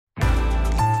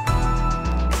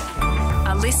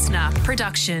listener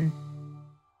production.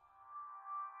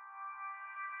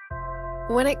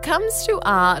 When it comes to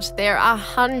art, there are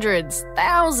hundreds,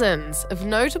 thousands of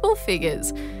notable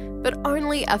figures, but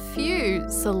only a few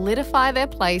solidify their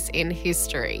place in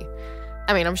history.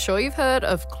 I mean, I'm sure you've heard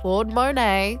of Claude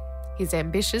Monet. His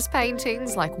ambitious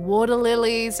paintings like Water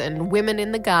Lilies and Women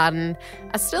in the Garden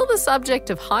are still the subject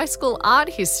of high school art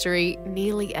history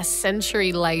nearly a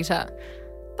century later.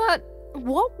 But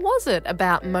what was it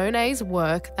about Monet's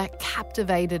work that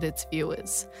captivated its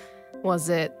viewers? Was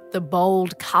it the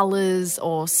bold colours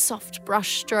or soft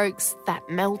brushstrokes that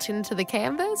melt into the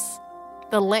canvas?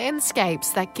 The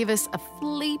landscapes that give us a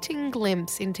fleeting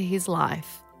glimpse into his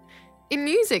life? In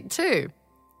music too.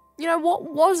 You know,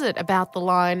 what was it about the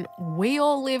line, "We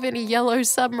all live in a yellow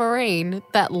submarine,"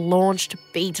 that launched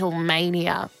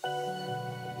Beatlemania?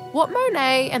 What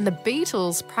Monet and the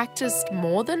Beatles practiced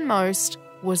more than most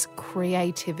was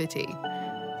creativity.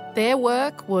 Their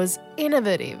work was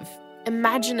innovative,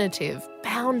 imaginative,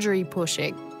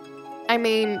 boundary-pushing. I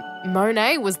mean,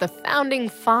 Monet was the founding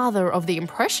father of the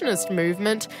Impressionist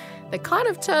movement that kind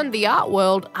of turned the art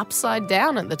world upside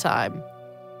down at the time.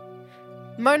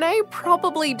 Monet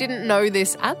probably didn't know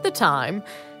this at the time,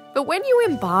 but when you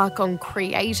embark on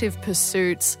creative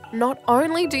pursuits, not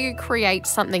only do you create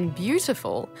something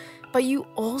beautiful, but you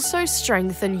also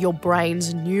strengthen your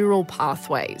brain's neural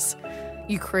pathways.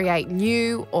 You create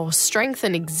new or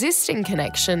strengthen existing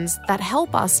connections that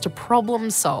help us to problem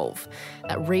solve,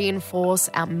 that reinforce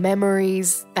our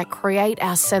memories, that create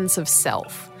our sense of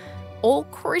self, all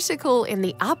critical in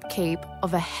the upkeep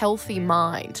of a healthy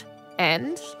mind.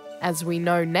 And, as we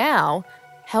know now,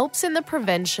 helps in the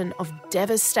prevention of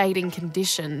devastating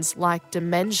conditions like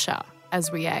dementia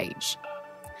as we age.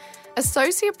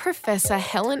 Associate Professor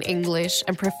Helen English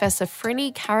and Professor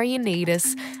Frini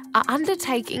Karayanidis are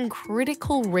undertaking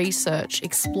critical research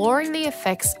exploring the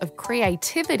effects of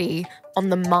creativity on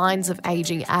the minds of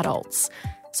ageing adults,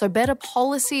 so better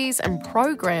policies and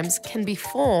programs can be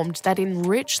formed that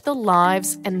enrich the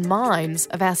lives and minds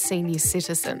of our senior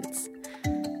citizens.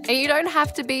 And you don't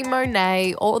have to be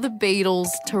Monet or the Beatles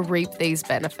to reap these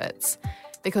benefits,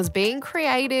 because being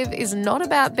creative is not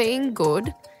about being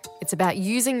good. It's about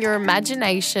using your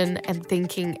imagination and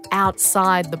thinking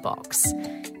outside the box.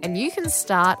 And you can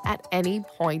start at any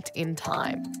point in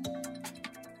time.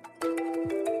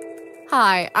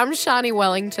 Hi, I'm Shani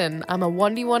Wellington. I'm a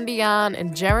Wandi Wandi Yarn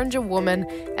and Geringer woman,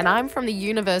 and I'm from the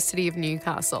University of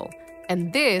Newcastle.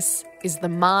 And this is The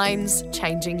Minds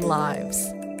Changing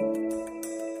Lives.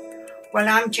 Well,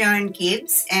 I'm Joan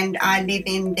Gibbs, and I live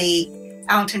in the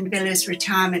Alton Villas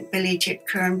Retirement Village at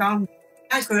Coorambong.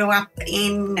 I grew up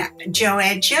in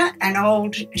Joadja, an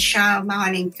old shale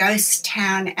mining ghost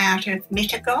town out of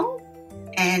Mittagong,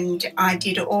 and I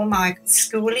did all my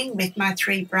schooling with my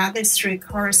three brothers through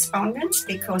correspondence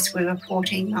because we were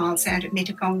 14 miles out of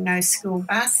Mittagong, no school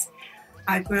bus.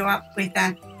 I grew up with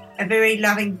a very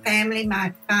loving family.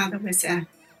 My father was a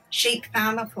sheep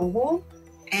farmer for wool,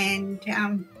 and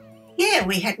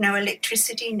we had no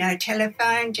electricity, no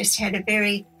telephone, just had a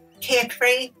very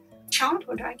carefree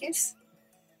childhood, I guess.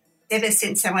 Ever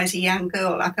since I was a young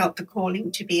girl, I felt the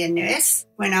calling to be a nurse.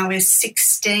 When I was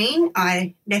 16,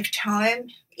 I left home.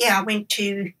 I went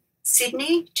to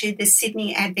Sydney, to the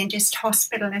Sydney Adventist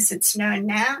Hospital as it's known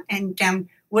now, and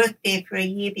worked there for a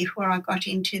year before I got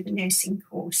into the nursing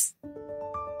course.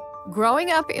 Growing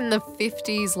up in the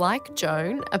 50s like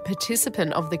Joan, a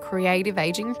participant of the Creative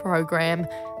Ageing program,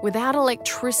 without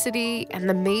electricity and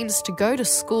the means to go to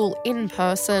school in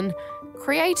person,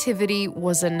 creativity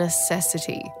was a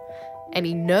necessity.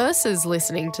 Any nurses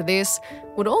listening to this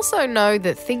would also know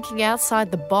that thinking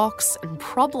outside the box and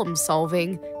problem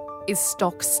solving is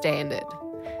stock standard.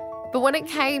 But when it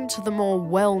came to the more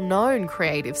well-known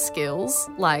creative skills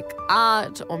like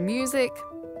art or music,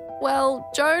 well,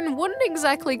 Joan wouldn't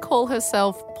exactly call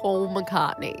herself Paul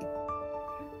McCartney.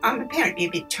 I'm apparently a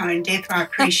bit tone deaf. I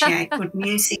appreciate good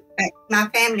music, but my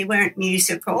family weren't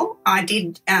musical. I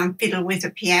did fiddle with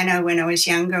a piano when I was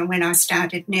younger, and when I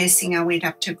started nursing, I went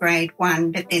up to grade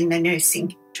 1, but then the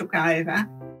nursing took over.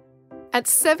 At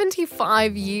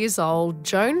 75 years old,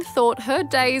 Joan thought her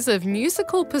days of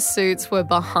musical pursuits were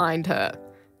behind her,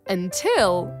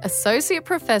 until Associate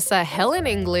Professor Helen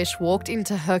English walked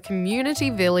into her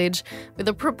community village with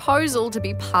a proposal to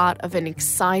be part of an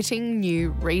exciting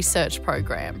new research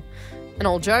program. And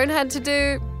all Joan had to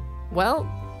do, well,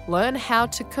 learn how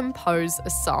to compose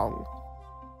a song.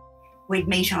 We'd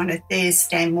meet on a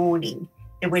Thursday morning.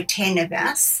 There were 10 of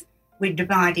us. We'd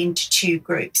divide into 2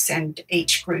 groups, and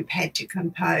each group had to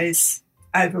compose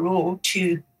overall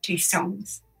two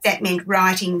songs. That meant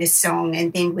writing the song,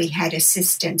 and then we had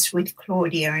assistance with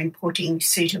Claudia in putting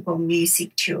suitable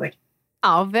music to it.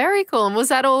 Oh, very cool. And was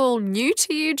that all new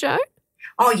to you, Jo?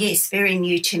 Oh, yes, very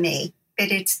new to me.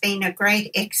 But it's been a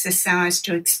great exercise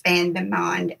to expand the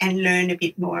mind and learn a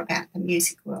bit more about the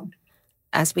music world.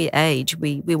 As we age,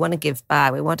 we want to give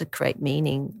back. We want to create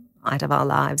meaning out of our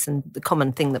lives. And the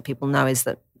common thing that people know is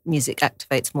that music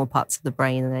activates more parts of the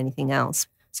brain than anything else.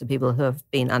 So people who have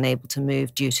been unable to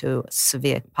move due to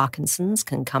severe Parkinson's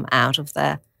can come out of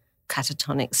their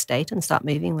catatonic state and start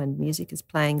moving when music is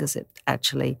playing, because it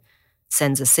actually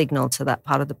sends a signal to that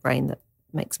part of the brain that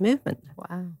makes movement.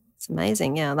 Wow. It's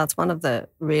amazing. Yeah, that's one of the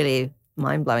really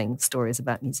mind-blowing stories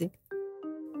about music.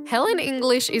 Helen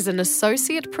English is an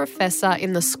associate professor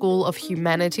in the School of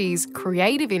Humanities,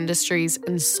 Creative Industries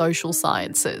and Social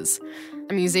Sciences.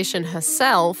 A musician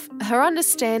herself, her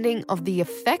understanding of the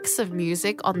effects of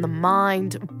music on the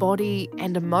mind, body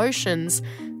and emotions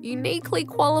uniquely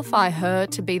qualify her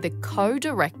to be the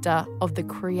co-director of the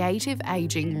Creative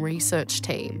Aging Research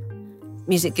Team.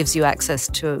 Music gives you access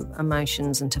to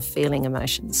emotions and to feeling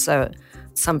emotions. So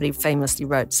somebody famously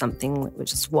wrote something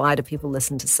which is, why do people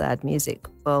listen to sad music?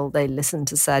 Well, they listen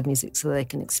to sad music so they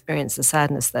can experience the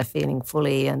sadness they're feeling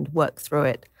fully and work through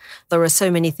it. There are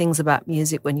so many things about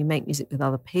music when you make music with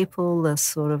other people, the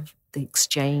sort of the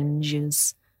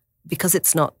exchanges, because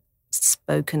it's not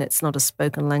spoken, it's not a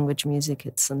spoken language music,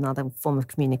 it's another form of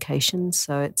communication.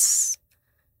 So it's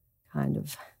kind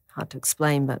of hard to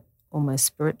explain, but almost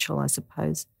spiritual, I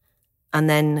suppose. And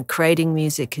then creating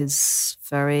music is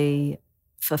very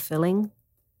fulfilling.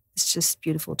 It's just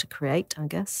beautiful to create, I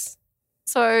guess.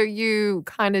 So you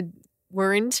kind of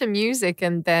were into music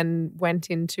and then went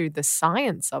into the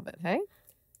science of it, hey?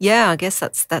 Yeah, I guess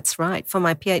that's right. For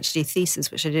my PhD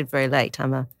thesis, which I did very late,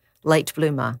 I'm a late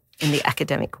bloomer in the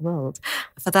academic world.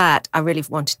 For that, I really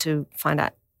wanted to find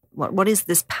out what is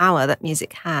this power that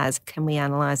music has? Can we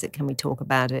analyze it? Can we talk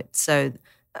about it? So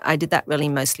I did that really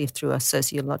mostly through a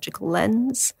sociological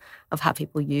lens of how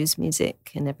people use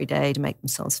music in every day to make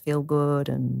themselves feel good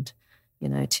and, you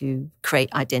know, to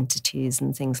create identities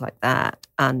and things like that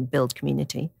and build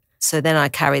community. So then I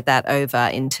carried that over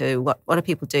into what are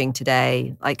people doing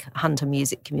today, like hunter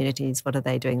music communities, what are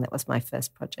they doing? That was my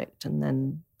first project. And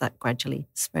then that gradually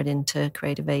spread into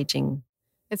creative aging.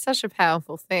 It's such a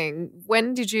powerful thing.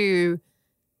 When did you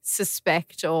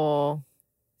suspect or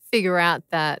figure out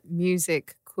that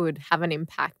music could have an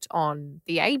impact on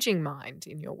the aging mind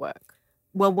in your work?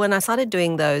 Well, when I started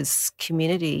doing those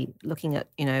community, looking at,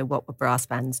 you know, what were brass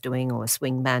bands doing or a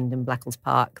swing band in Blackwell's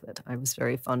Park that I was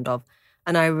very fond of,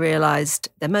 and I realised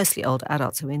they're mostly older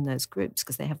adults who are in those groups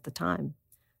because they have the time.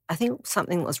 I think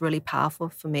something that was really powerful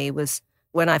for me was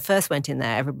when I first went in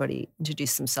there, everybody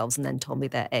introduced themselves and then told me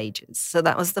their ages. So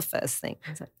that was the first thing.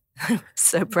 I was like,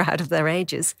 so proud of their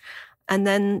ages. And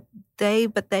then they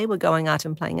were going out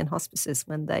and playing in hospices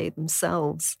when they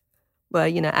themselves were,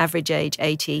 you know, average age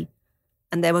 80.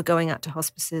 And they were going out to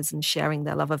hospices and sharing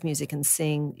their love of music and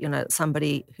seeing, you know,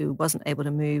 somebody who wasn't able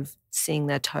to move, seeing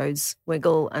their toes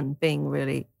wiggle and being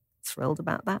really thrilled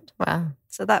about that. Wow.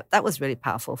 So that was really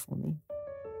powerful for me.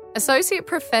 Associate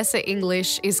Professor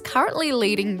English is currently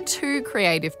leading 2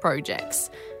 creative projects.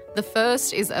 The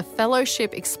first is a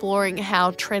fellowship exploring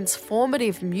how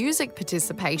transformative music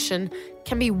participation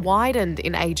can be widened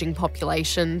in ageing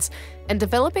populations and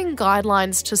developing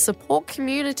guidelines to support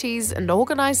communities and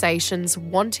organisations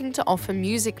wanting to offer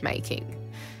music making.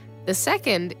 The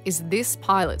second is this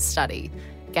pilot study,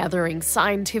 gathering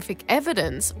scientific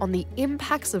evidence on the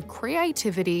impacts of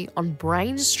creativity on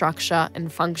brain structure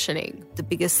and functioning. The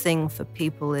biggest thing for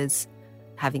people is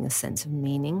having a sense of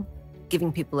meaning.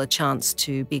 Giving people a chance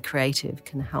to be creative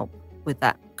can help with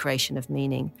that creation of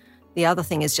meaning. The other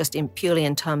thing is just purely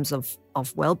in terms of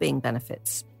well-being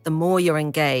benefits. The more you're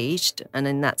engaged and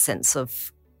in that sense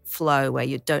of flow where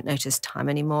you don't notice time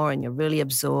anymore and you're really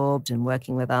absorbed and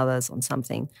working with others on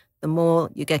something, the more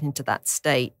you get into that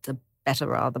state, the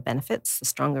better are the benefits, the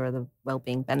stronger are the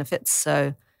well-being benefits.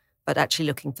 So, but actually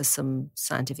looking for some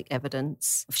scientific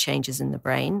evidence of changes in the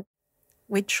brain.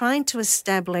 We're trying to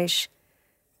establish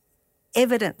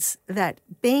evidence that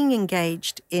being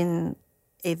engaged in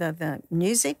either the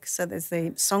music, so there's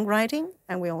the songwriting,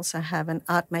 and we also have an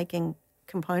art-making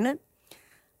component,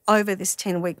 over this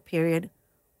 10-week period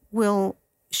will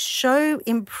show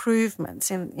improvements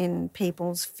in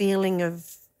people's feeling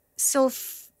of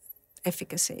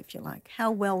self-efficacy, if you like,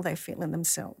 how well they feel in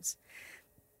themselves,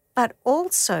 but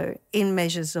also in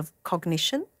measures of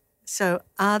cognition. So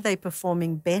are they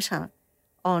performing better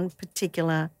on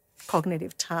particular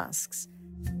cognitive tasks?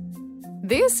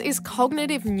 This is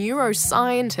cognitive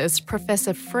neuroscientist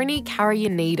Professor Frini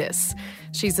Karayanidis.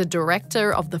 She's a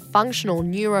director of the Functional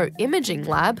Neuroimaging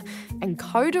Lab and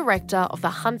co-director of the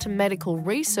Hunter Medical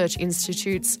Research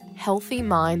Institute's Healthy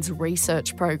Minds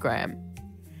Research Program.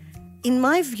 In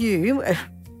my view, a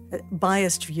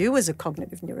biased view as a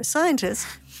cognitive neuroscientist,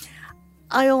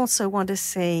 I also want to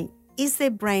see, is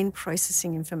their brain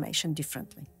processing information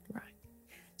differently? Right.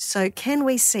 So can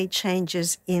we see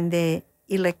changes in their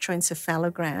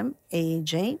electroencephalogram,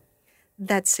 EEG,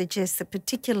 that suggests that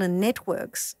particular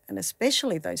networks, and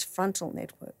especially those frontal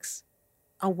networks,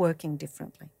 are working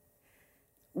differently?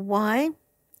 Why?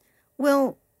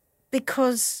 Well,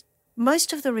 because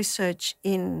most of the research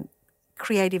in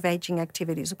creative aging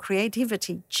activities, or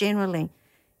creativity generally,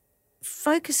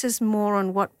 focuses more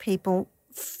on what people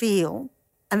feel,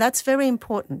 and that's very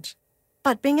important.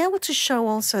 But being able to show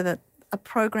also that a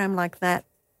program like that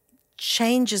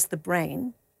changes the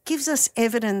brain gives us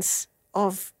evidence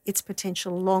of its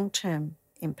potential long-term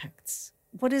impacts.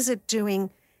 What is it doing?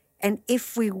 And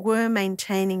if we were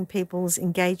maintaining people's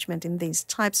engagement in these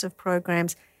types of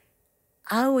programs,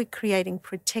 are we creating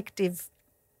protective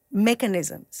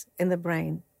mechanisms in the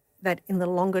brain that in the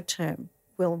longer term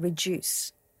will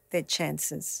reduce their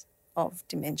chances of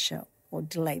dementia or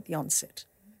delay the onset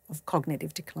of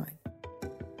cognitive decline?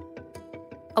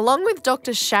 Along with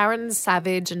Dr. Sharon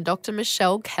Savage and Dr.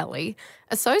 Michelle Kelly,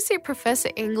 Associate Professor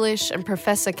English and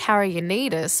Professor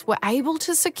Karayanidis were able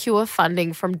to secure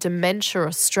funding from Dementia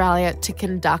Australia to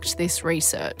conduct this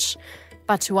research.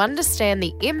 But to understand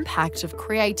the impact of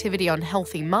creativity on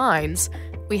healthy minds,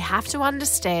 we have to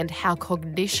understand how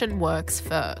cognition works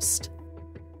first.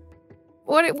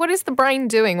 What is the brain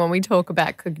doing when we talk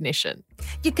about cognition?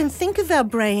 You can think of our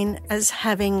brain as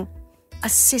having a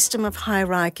system of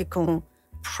hierarchical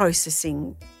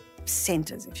processing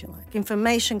centres, if you like.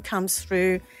 Information comes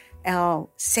through our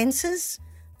senses,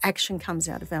 action comes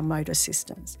out of our motor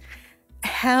systems.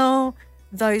 How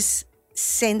those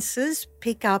senses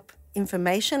pick up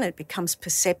information, it becomes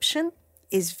perception,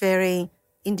 is very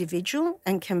individual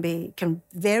and can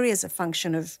vary as a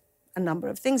function of a number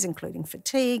of things, including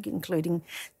fatigue, including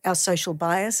our social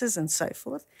biases and so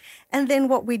forth. And then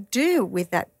what we do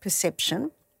with that perception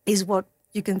is what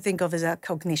you can think of as our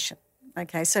cognition.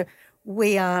 Okay, so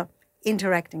we are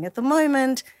interacting at the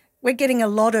moment. We're getting a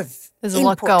lot of There's input. A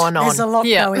lot going on. There's a lot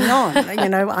going on. You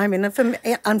know, I'm in an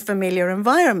unfamiliar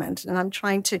environment and I'm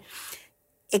trying to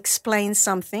explain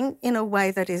something in a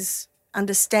way that is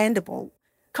understandable.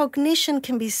 Cognition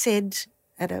can be said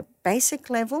at a basic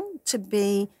level to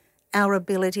be our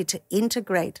ability to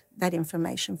integrate that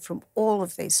information from all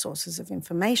of these sources of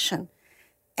information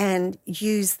and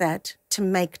use that to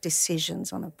make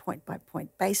decisions on a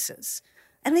point-by-point basis.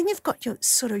 And then you've got your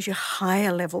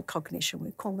higher level cognition.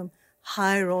 We call them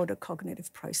higher order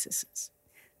cognitive processes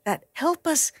that help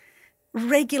us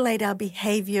regulate our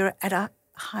behaviour at a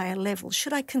higher level.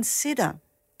 Should I consider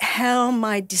how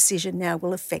my decision now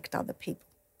will affect other people?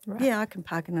 Right. Yeah, I can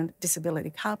park in a disability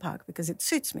car park because it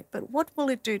suits me, but what will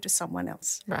it do to someone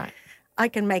else? Right. I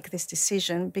can make this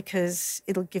decision because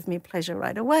it'll give me pleasure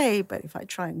right away, but if I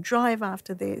try and drive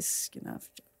after this, if I've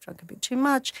drunk a bit too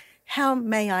much, how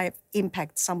may I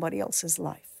impact somebody else's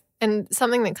life? And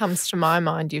something that comes to my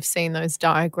mind, you've seen those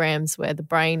diagrams where the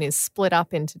brain is split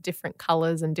up into different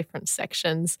colours and different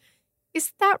sections.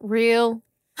 Is that real?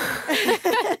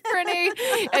 Brittany,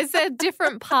 is there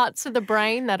different parts of the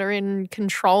brain that are in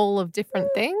control of different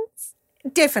things?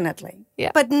 Definitely,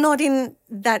 yeah, but not in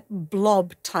that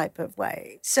blob type of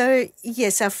way. So,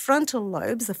 yes, our frontal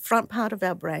lobes, the front part of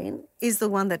our brain, is the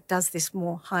one that does this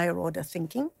more higher order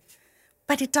thinking,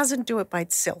 but it doesn't do it by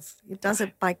itself. It does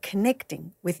it by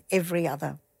connecting with every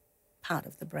other part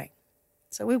of the brain.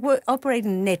 So we operate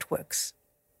in networks.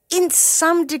 In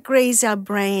some degrees, our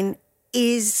brain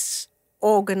is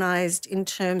organised in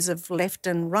terms of left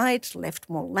and right, left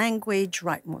more language,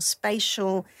 right more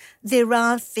spatial. There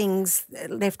are things,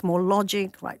 left more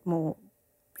logic, right more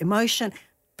emotion,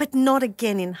 but not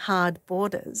again in hard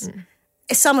borders.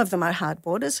 Some of them are hard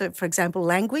borders. So, for example,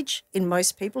 language in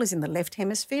most people is in the left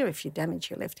hemisphere. If you damage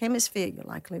your left hemisphere, you're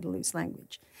likely to lose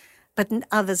language. But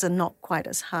others are not quite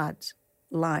as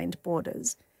hard-lined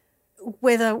borders.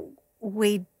 Whether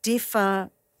we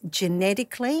differ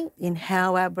genetically in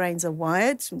how our brains are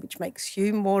wired, which makes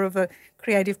you more of a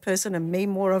creative person and me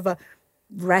more of a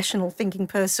rational thinking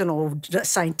person or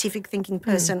scientific thinking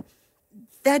person,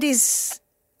 that is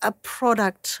a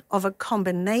product of a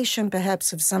combination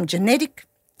perhaps of some genetic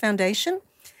foundation,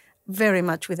 very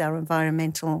much with our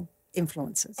environmental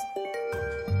influences.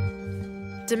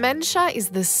 Dementia is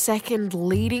the second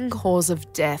leading cause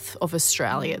of death of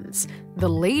Australians, the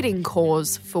leading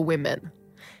cause for women.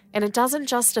 And it doesn't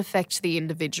just affect the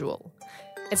individual.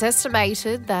 It's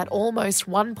estimated that almost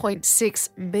 1.6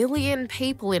 million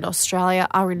people in Australia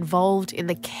are involved in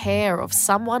the care of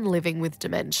someone living with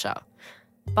dementia.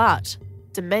 But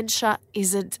dementia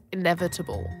isn't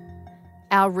inevitable.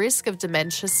 Our risk of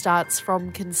dementia starts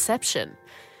from conception,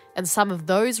 and some of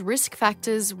those risk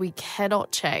factors we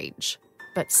cannot change,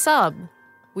 but some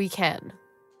we can.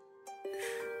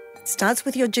 It starts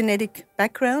with your genetic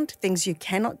background, things you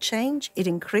cannot change. It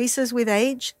increases with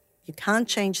age. You can't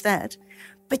change that.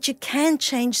 But you can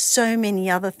change so many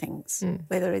other things,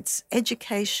 whether it's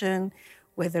education,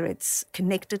 whether it's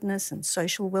connectedness and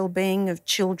social well-being of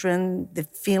children, the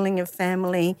feeling of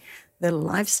family, the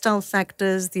lifestyle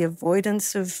factors, the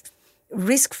avoidance of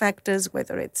risk factors,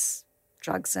 whether it's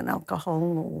drugs and alcohol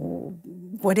or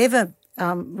whatever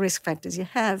risk factors you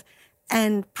have,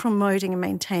 and promoting and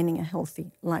maintaining a healthy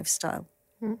lifestyle.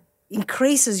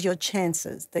 Increases your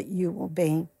chances that you will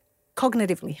be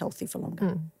cognitively healthy for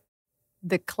longer.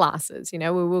 The classes, we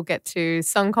will get to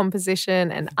song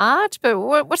composition and art, but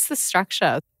what's the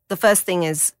structure? The first thing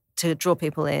is to draw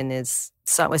people in is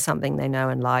start with something they know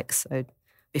and like. So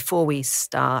before we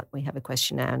start, we have a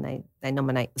questionnaire and they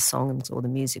nominate the songs or the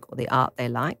music or the art they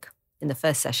like. In the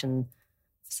first session,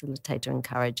 the facilitator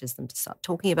encourages them to start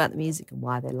talking about the music and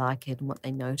why they like it and what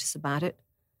they notice about it.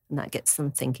 And that gets them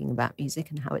thinking about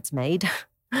music and how it's made,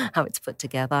 how it's put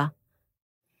together.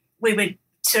 We would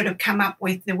sort of come up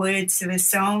with the words of a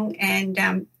song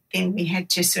and then we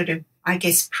had to sort of,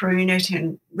 prune it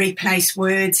and replace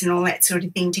words and all that sort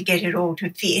of thing to get it all to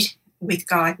fit with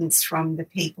guidance from the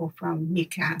people from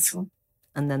Newcastle.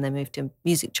 And then they moved to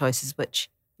music choices, which,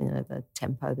 the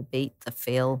tempo, the beat, the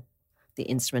feel, the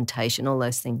instrumentation, all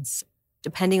those things,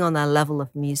 depending on their level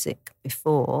of music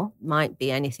before, might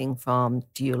be anything from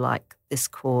do you like this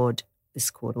chord,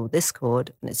 or this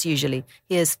chord? And it's usually,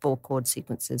 here's 4 chord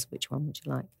sequences, which one would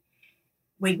you like?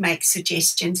 We'd make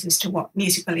suggestions as to what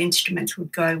musical instruments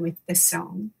would go with the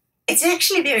song. It's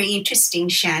actually very interesting,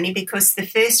 Shani, because the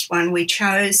first one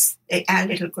our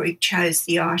little group chose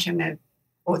the item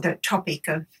or the topic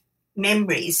of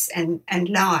memories and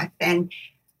life. And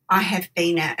I have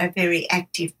been a very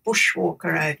active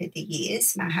bushwalker over the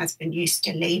years. My husband used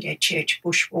to lead a church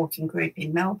bushwalking group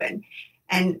in Melbourne,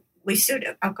 and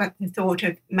I've got the thought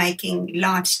of making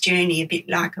life's journey a bit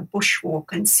like a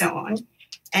bushwalk and so on.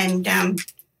 And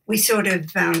we sort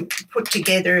of put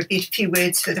together a few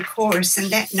words for the chorus. And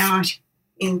that night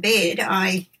in bed,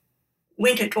 I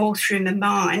went it all through my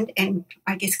mind and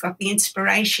got the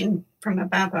inspiration from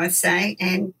above, I say,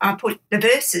 and I put the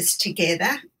verses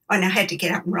together. And I had to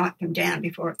get up and write them down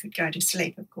before I could go to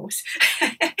sleep, of course.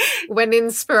 When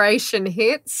inspiration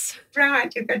hits. Right,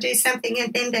 you've got to do something.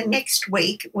 And then the next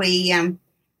week we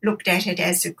looked at it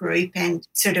as a group and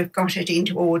sort of got it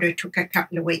into order. It took a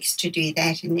couple of weeks to do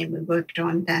that, and then we worked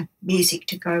on the music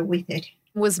to go with it.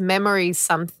 Was memory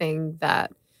something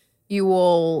that you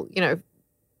all,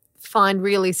 find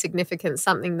really significant,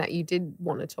 something that you did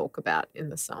want to talk about in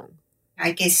the song?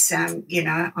 I guess,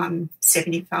 I'm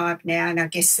 75 now, and I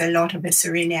guess a lot of us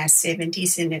are in our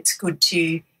 70s, and it's good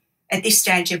to, at this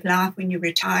stage of life when you're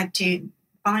retired, to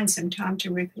find some time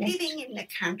to reflect. Living in the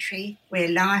country where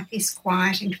life is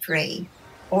quiet and free,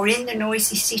 or in the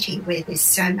noisy city where there's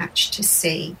so much to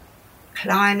see,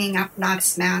 climbing up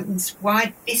life's mountains,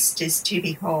 wide vistas to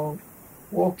behold,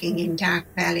 walking in dark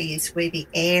valleys where the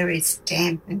air is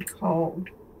damp and cold.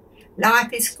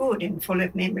 Life is good and full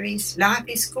of memories. Life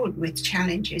is good with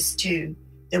challenges too.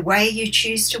 The way you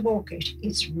choose to walk it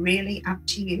is really up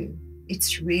to you.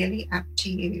 It's really up to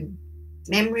you.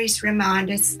 Memories remind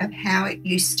us of how it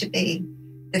used to be.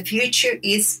 The future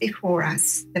is before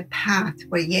us, the path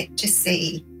we're yet to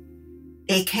see.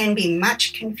 There can be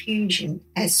much confusion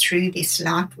as through this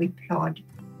life we plod,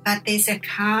 but there's a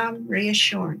calm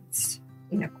reassurance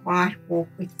in a quiet walk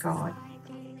with God.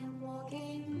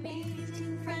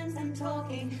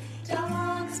 Talking,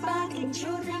 dogs barking,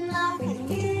 children laughing.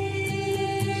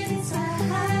 It's a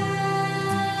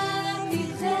happy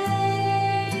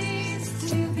place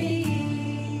to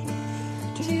be,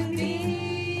 to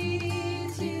be,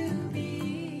 to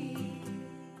be.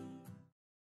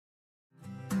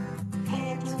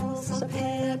 Petals of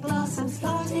pear blossoms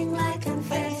floating like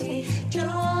confetti.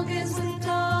 Joggers with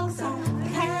dogs are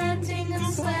panting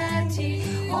and sweaty.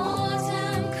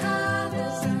 Autumn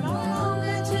colors and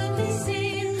longer to be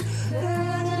seen.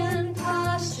 Verdant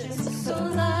pastures so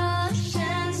lush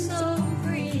and so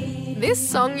green. This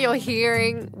song you're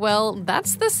hearing, well,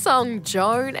 that's the song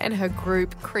Joan and her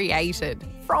group created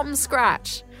from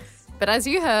scratch. But as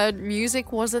you heard,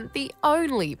 music wasn't the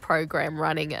only program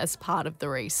running as part of the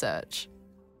research.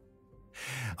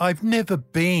 I've never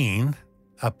been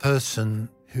a person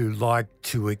who liked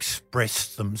to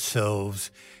express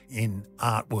themselves in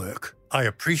artwork. I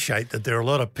appreciate that there are a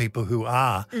lot of people who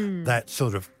are that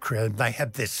sort of creative. They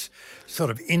have this sort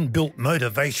of inbuilt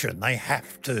motivation. They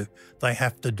have to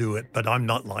do it, but I'm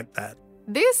not like that.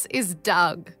 This is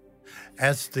Doug.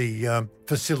 As the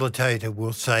facilitator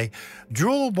will say,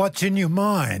 draw what's in your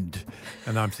mind.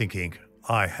 And I'm thinking,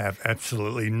 I have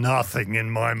absolutely nothing in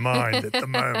my mind at the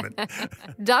moment.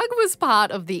 Doug was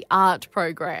part of the art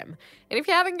program. And if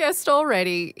you haven't guessed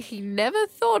already, he never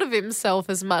thought of himself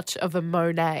as much of a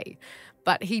Monet.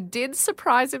 But he did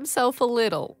surprise himself a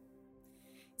little.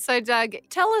 So, Doug,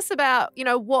 tell us about,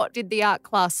 what did the art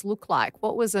class look like?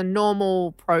 What was a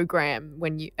normal program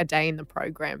a day in the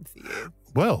program for you?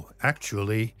 Well,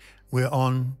 actually, we're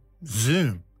on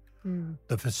Zoom.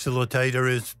 The facilitator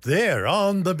is there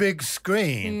on the big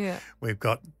screen. Yeah. We've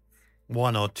got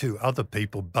one or two other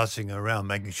people buzzing around,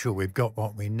 making sure we've got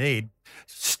what we need.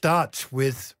 Starts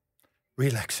with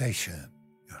relaxation.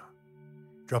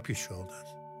 Drop your shoulders.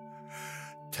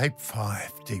 Take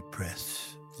 5 deep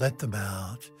breaths. Let them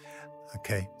out.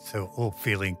 Okay, so all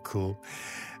feeling cool.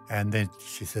 And then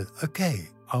she says, okay,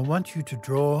 I want you to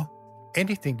draw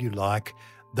anything you like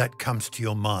that comes to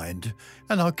your mind,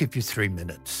 and I'll give you 3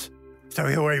 minutes. So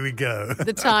away we go.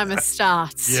 The timer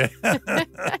starts.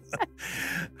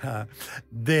 Yeah.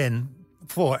 Then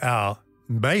for our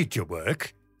major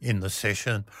work in the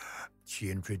session, she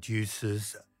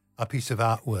introduces a piece of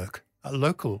artwork, a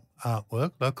local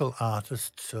artwork, local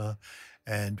artists,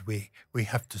 and we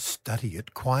have to study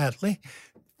it quietly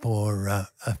for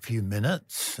a few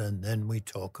minutes, and then we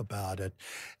talk about it.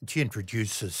 She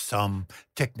introduces some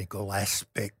technical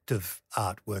aspect of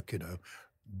artwork,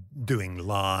 doing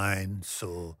lines,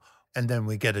 and then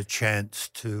we get a chance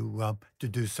to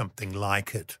do something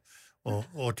like it,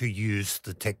 or to use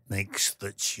the techniques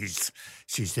that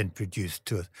she's introduced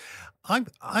to us.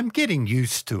 I'm getting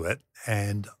used to it,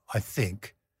 and I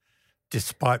think,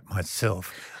 despite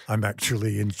myself, I'm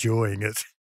actually enjoying it.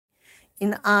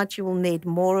 In art, you will need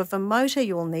more of a motor.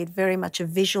 You will need very much a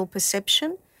visual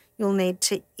perception. You'll need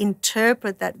to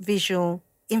interpret that visual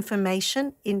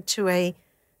information into a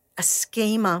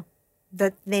schema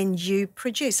that then you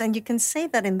produce. And you can see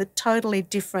that in the totally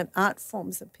different art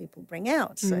forms that people bring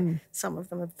out. So some of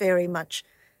them are very much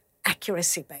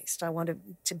accuracy-based. I want it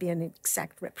to be an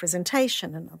exact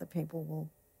representation, and other people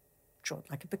will draw it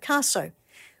like a Picasso.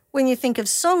 When you think of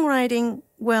songwriting,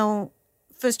 well,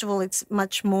 first of all, it's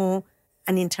much more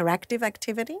an interactive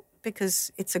activity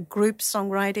because it's a group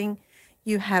songwriting.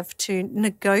 You have to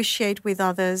negotiate with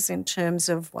others in terms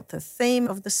of what the theme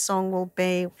of the song will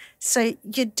be. So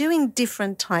you're doing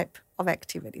different type of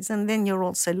activities, and then you're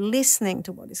also listening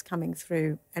to what is coming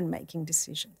through and making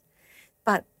decisions.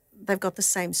 But they've got the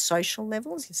same social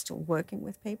levels. You're still working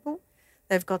with people.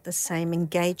 They've got the same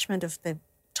engagement of the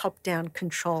top-down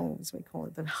control, as we call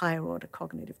it, the higher-order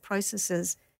cognitive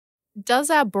processes. Does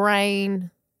our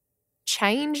brain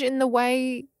change in the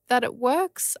way that it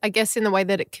works? I guess in the way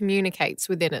that it communicates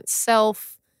within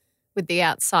itself, with the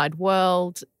outside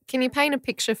world. Can you paint a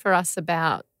picture for us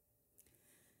about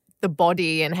the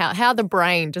body and how the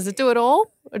brain, does it do it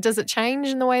all? Or does it change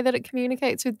in the way that it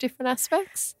communicates with different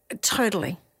aspects?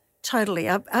 Totally.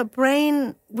 Our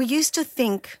brain, we used to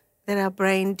think that our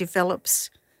brain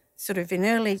develops sort of in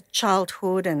early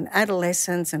childhood and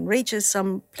adolescence and reaches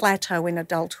some plateau in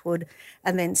adulthood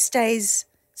and then stays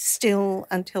still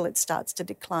until it starts to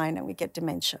decline and we get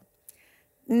dementia.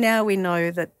 Now we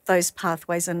know that those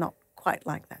pathways are not quite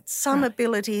like that. Some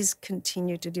abilities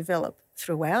continue to develop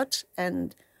throughout,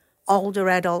 and older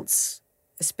adults,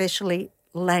 especially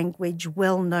language,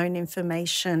 well-known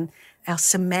information, our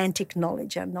semantic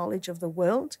knowledge, our knowledge of the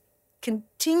world,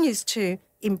 continues to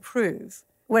improve,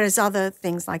 whereas other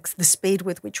things like the speed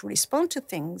with which we respond to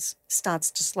things starts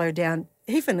to slow down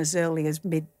even as early as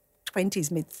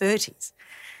mid-20s, mid-30s.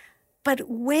 But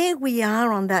where we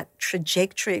are on that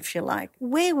trajectory, if you like,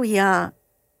 where we are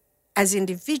as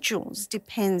individuals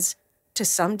depends to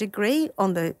some degree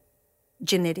on the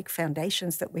genetic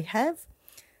foundations that we have,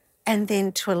 and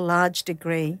then to a large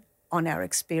degree on our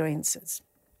experiences.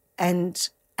 And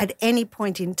at any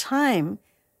point in time,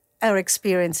 our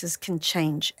experiences can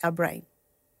change our brain.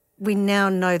 We now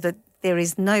know that there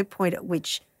is no point at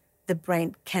which the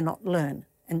brain cannot learn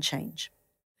and change.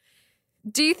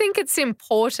 Do you think it's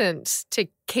important to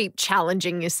keep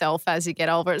challenging yourself as you get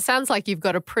older? It sounds like you've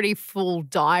got a pretty full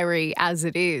diary as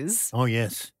it is. Oh,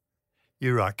 yes.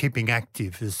 You're right. Keeping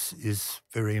active is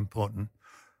very important.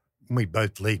 we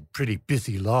both lead pretty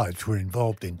busy lives. We're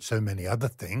involved in so many other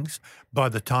things. By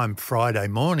the time Friday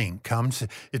morning comes,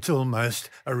 it's almost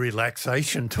a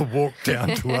relaxation to walk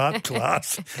down to art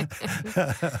class.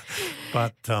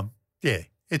 But, yeah,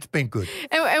 it's been good.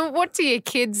 And what do your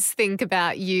kids think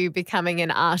about you becoming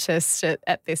an artist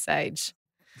at this age?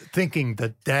 Thinking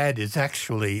that Dad is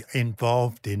actually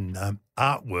involved in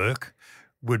artwork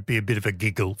would be a bit of a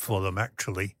giggle for them,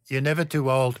 actually. You're never too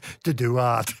old to do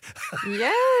art.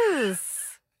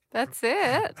 Yes, that's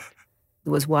it.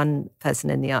 There was one person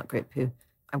in the art group who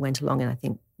I went along in, I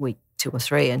think, week 2 or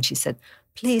 3, and she said,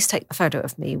 please take a photo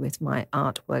of me with my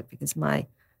artwork because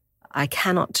I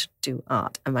cannot do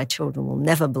art and my children will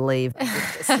never believe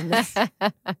this and this.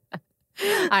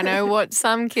 I know what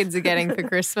some kids are getting for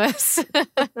Christmas.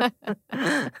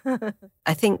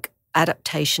 I think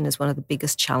adaptation is one of the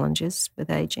biggest challenges with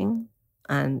ageing,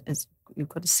 and you've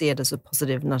got to see it as a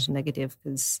positive, not a negative,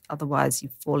 because otherwise you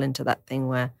fall into that thing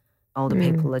where older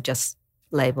people are just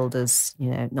labelled as,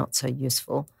 not so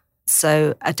useful.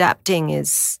 So adapting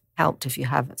is helped if you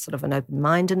have sort of an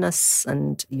open-mindedness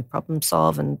and you problem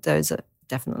solve, and those are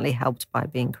definitely helped by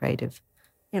being creative.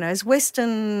 As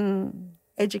Western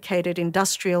educated,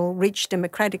 industrial, rich,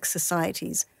 democratic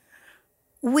societies,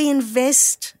 we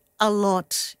invest a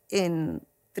lot in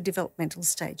the developmental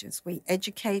stages. We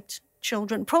educate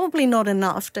children, probably not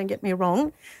enough, don't get me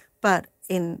wrong, but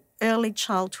in early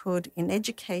childhood, in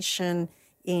education,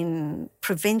 in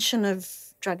prevention of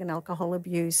drug and alcohol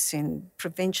abuse, in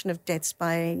prevention of deaths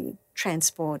by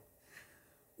transport.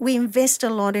 We invest a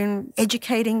lot in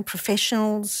educating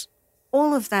professionals.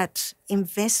 All of that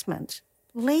investment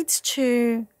leads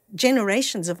to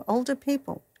generations of older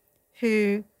people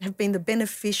who have been the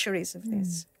beneficiaries of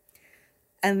this.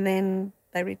 And then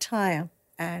they retire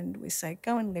and we say,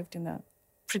 go and live in a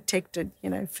protected,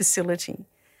 facility.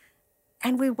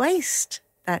 And we waste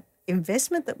that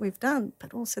investment that we've done,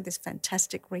 but also this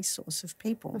fantastic resource of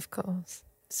people. Of course.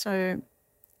 So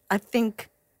I think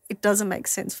it doesn't make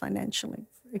sense financially.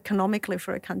 Economically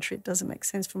for a country, it doesn't make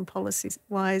sense from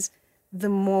policy-wise. The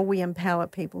more we empower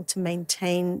people to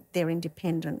maintain their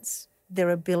independence, their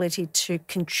ability to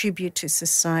contribute to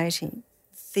society,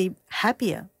 the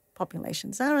happier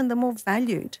populations are and the more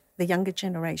valued the younger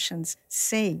generations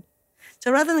see.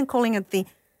 So rather than calling it the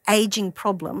ageing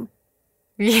problem,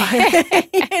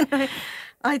 I'd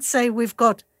say we've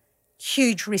got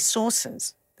huge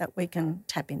resources that we can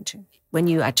tap into. When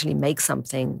you actually make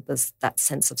something, there's that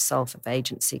sense of self, of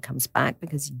agency comes back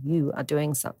because you are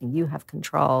doing something. You have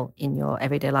control in your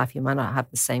everyday life. You might not have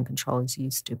the same control as you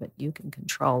used to, but you can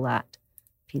control that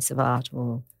piece of art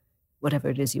or whatever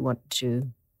it is you want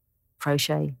to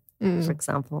crochet, for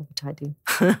example, which I do.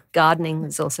 Gardening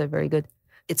is also very good.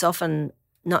 It's often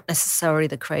not necessarily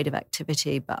the creative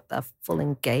activity, but the full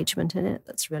engagement in it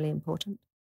that's really important.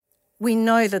 We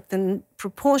know that the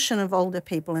proportion of older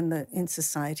people in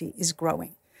society is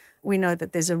growing. We know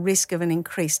that there's a risk of an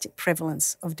increased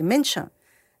prevalence of dementia.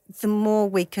 The more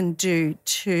we can do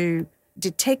to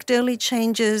detect early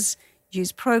changes,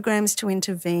 use programs to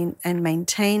intervene and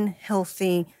maintain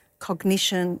healthy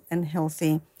cognition and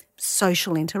healthy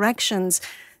social interactions,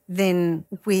 then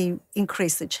we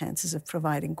increase the chances of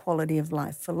providing quality of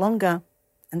life for longer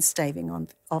and staving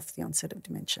off the onset of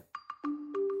dementia.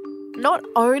 Not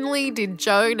only did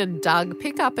Joan and Doug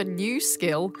pick up a new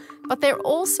skill, but they're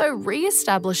also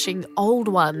re-establishing old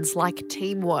ones like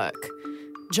teamwork.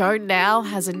 Joan now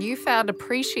has a newfound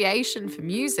appreciation for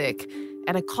music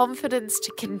and a confidence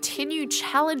to continue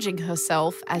challenging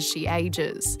herself as she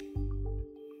ages.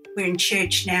 We're in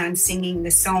church now and singing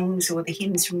the songs or the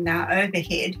hymns from our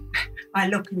overhead. I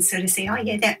look and sort of say, oh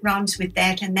yeah, that rhymes with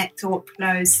that, and that thought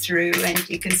flows through, and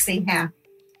you can see how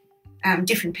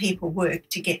different people work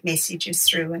to get messages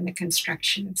through in the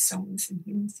construction of songs and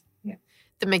hymns. Yeah.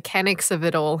 The mechanics of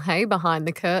it all, hey, behind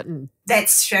the curtain.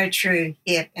 That's so true,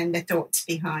 yeah, and the thoughts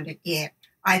behind it, yeah.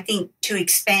 I think to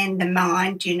expand the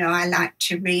mind, I like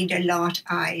to read a lot.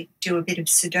 I do a bit of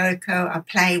Sudoku. I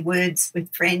play words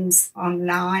with friends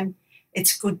online.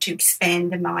 It's good to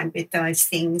expand the mind with those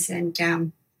things, and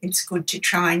it's good to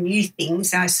try new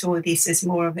things. I saw this as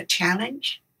more of a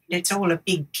challenge. It's all a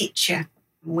big picture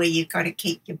where you've got to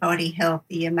keep your body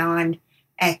healthy, your mind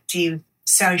active,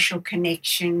 social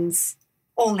connections,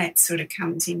 all that sort of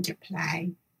comes into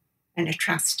play, and a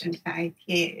trust and faith.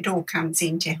 Yeah, it all comes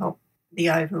in to help the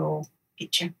overall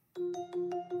picture.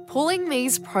 Pulling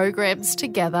these programs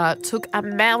together took a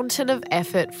mountain of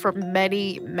effort from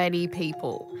many, many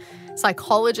people.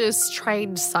 Psychologists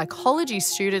trained psychology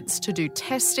students to do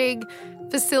testing,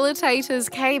 Facilitators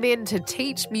came in to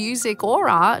teach music or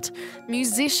art.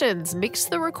 Musicians mixed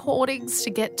the recordings to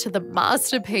get to the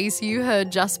masterpiece you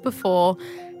heard just before.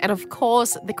 And of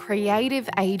course, the creative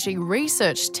aging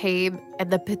research team and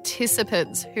the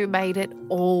participants who made it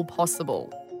all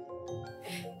possible.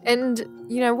 And,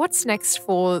 what's next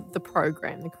for the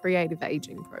program, the creative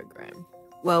aging program?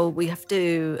 Well, we have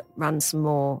to run some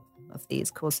more of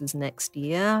these courses next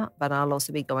year, but I'll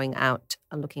also be going out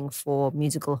and looking for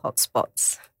musical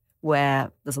hotspots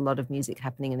where there's a lot of music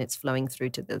happening and it's flowing through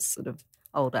to the sort of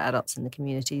older adults in the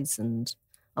communities, and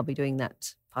I'll be doing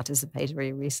that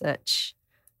participatory research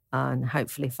and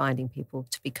hopefully finding people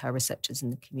to be co-researchers in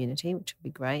the community, which would be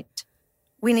great.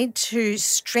 We need to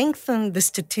strengthen the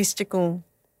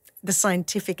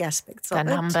scientific aspects of it.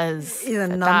 The numbers, the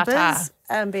numbers, data.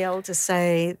 And be able to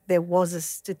say there was a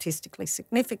statistically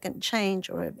significant change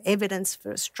or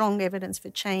strong evidence for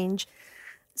change.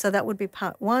 So that would be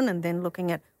part one, and then looking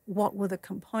at what were the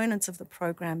components of the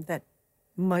program that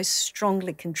most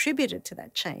strongly contributed to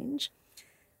that change,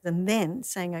 and then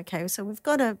saying, okay, so we've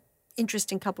got an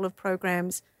interesting couple of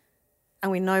programs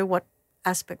and we know what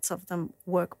aspects of them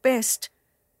work best.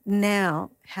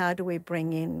 Now, how do we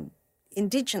bring in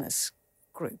Indigenous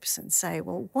groups and say,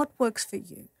 well, what works for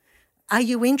you? Are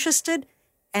you interested?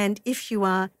 And if you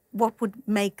are, what would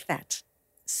make that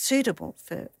suitable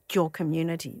for your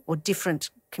community or different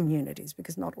communities,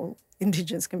 because not all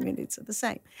Indigenous communities are the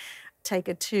same. Take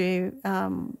it to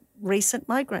recent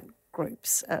migrant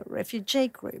groups, refugee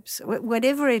groups,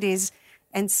 whatever it is,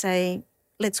 and say,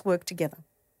 let's work together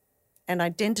and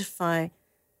identify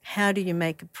how do you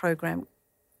make a program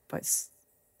both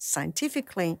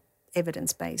scientifically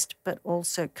evidence-based but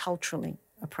also culturally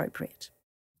appropriate.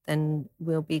 Then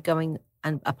we'll be going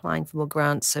and applying for more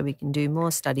grants so we can do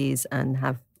more studies and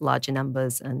have larger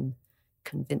numbers and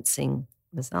convincing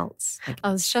results.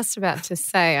 I was just about to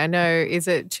say, I know, is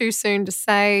it too soon to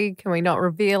say? Can we not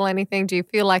reveal anything? Do you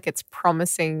feel like it's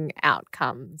promising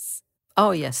outcomes?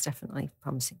 Oh, yes, definitely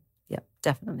promising. Yeah,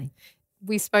 definitely.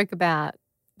 We spoke about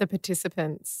the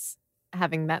participants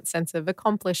having that sense of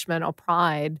accomplishment or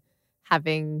pride,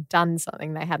 having done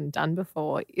something they hadn't done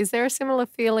before. Is there a similar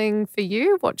feeling for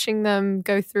you watching them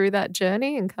go through that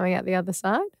journey and coming out the other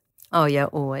side? Oh, yeah,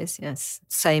 always, yes.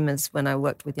 Same as when I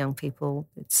worked with young people.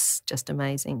 It's just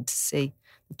amazing to see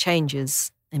the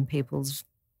changes in people's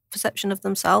perception of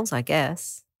themselves, I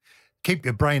guess. Keep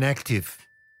your brain active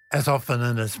as often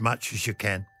and as much as you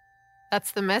can.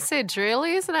 That's the message,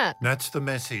 really, isn't it? That's the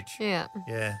message. Yeah.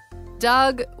 Yeah.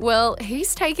 Doug, well,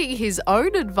 he's taking his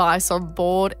own advice on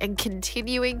board and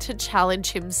continuing to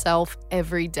challenge himself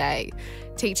every day,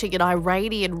 teaching an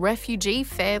Iranian refugee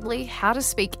family how to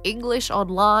speak English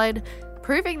online,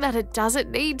 proving that it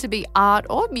doesn't need to be art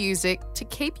or music to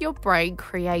keep your brain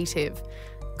creative.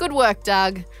 Good work,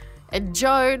 Doug. And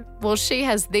Joan, well, she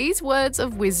has these words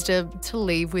of wisdom to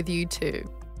leave with you too.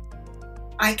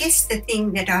 I guess the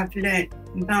thing that I've learnt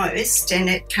most, and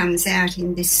it comes out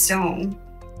in this song,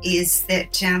 is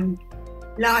that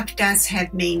life does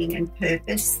have meaning and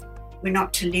purpose. We're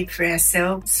not to live for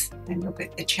ourselves and look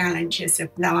at the challenges of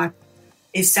life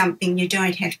is something you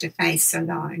don't have to face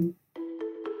alone.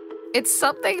 It's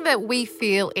something that we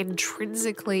feel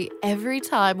intrinsically every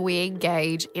time we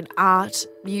engage in art,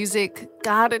 music,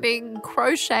 gardening,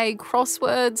 crochet,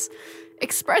 crosswords,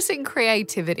 expressing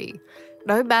creativity,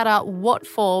 no matter what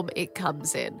form it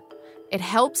comes in. It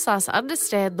helps us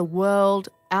understand the world,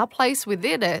 our place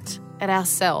within it, and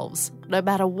ourselves, no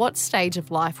matter what stage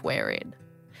of life we're in.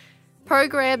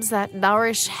 Programs that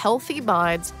nourish healthy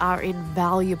minds are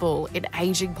invaluable in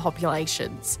ageing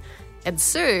populations. And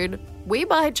soon, we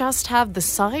might just have the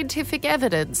scientific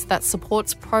evidence that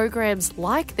supports programs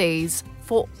like these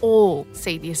for all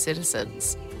senior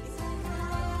citizens.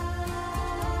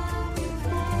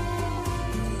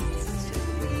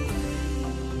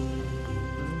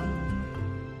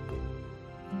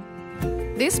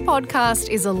 This podcast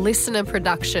is a listener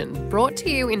production brought to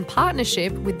you in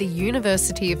partnership with the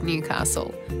University of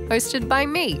Newcastle, hosted by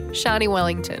me, Shani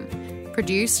Wellington.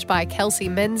 Produced by Kelsey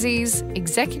Menzies,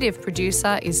 executive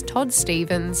producer is Todd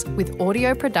Stevens, with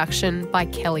audio production by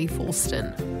Kelly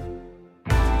Fulston.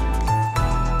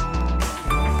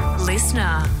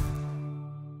 Listener.